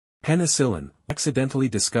Penicillin, accidentally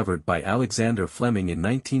discovered by Alexander Fleming in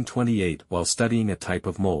 1928 while studying a type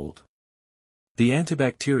of mold. The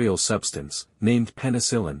antibacterial substance, named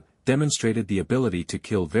penicillin, demonstrated the ability to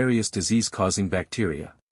kill various disease-causing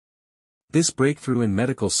bacteria. This breakthrough in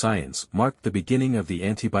medical science marked the beginning of the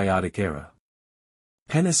antibiotic era.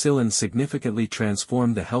 Penicillin significantly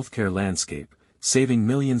transformed the healthcare landscape, saving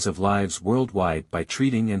millions of lives worldwide by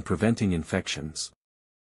treating and preventing infections.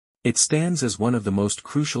 It stands as one of the most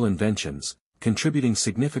crucial inventions, contributing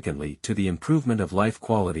significantly to the improvement of life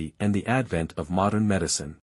quality and the advent of modern medicine.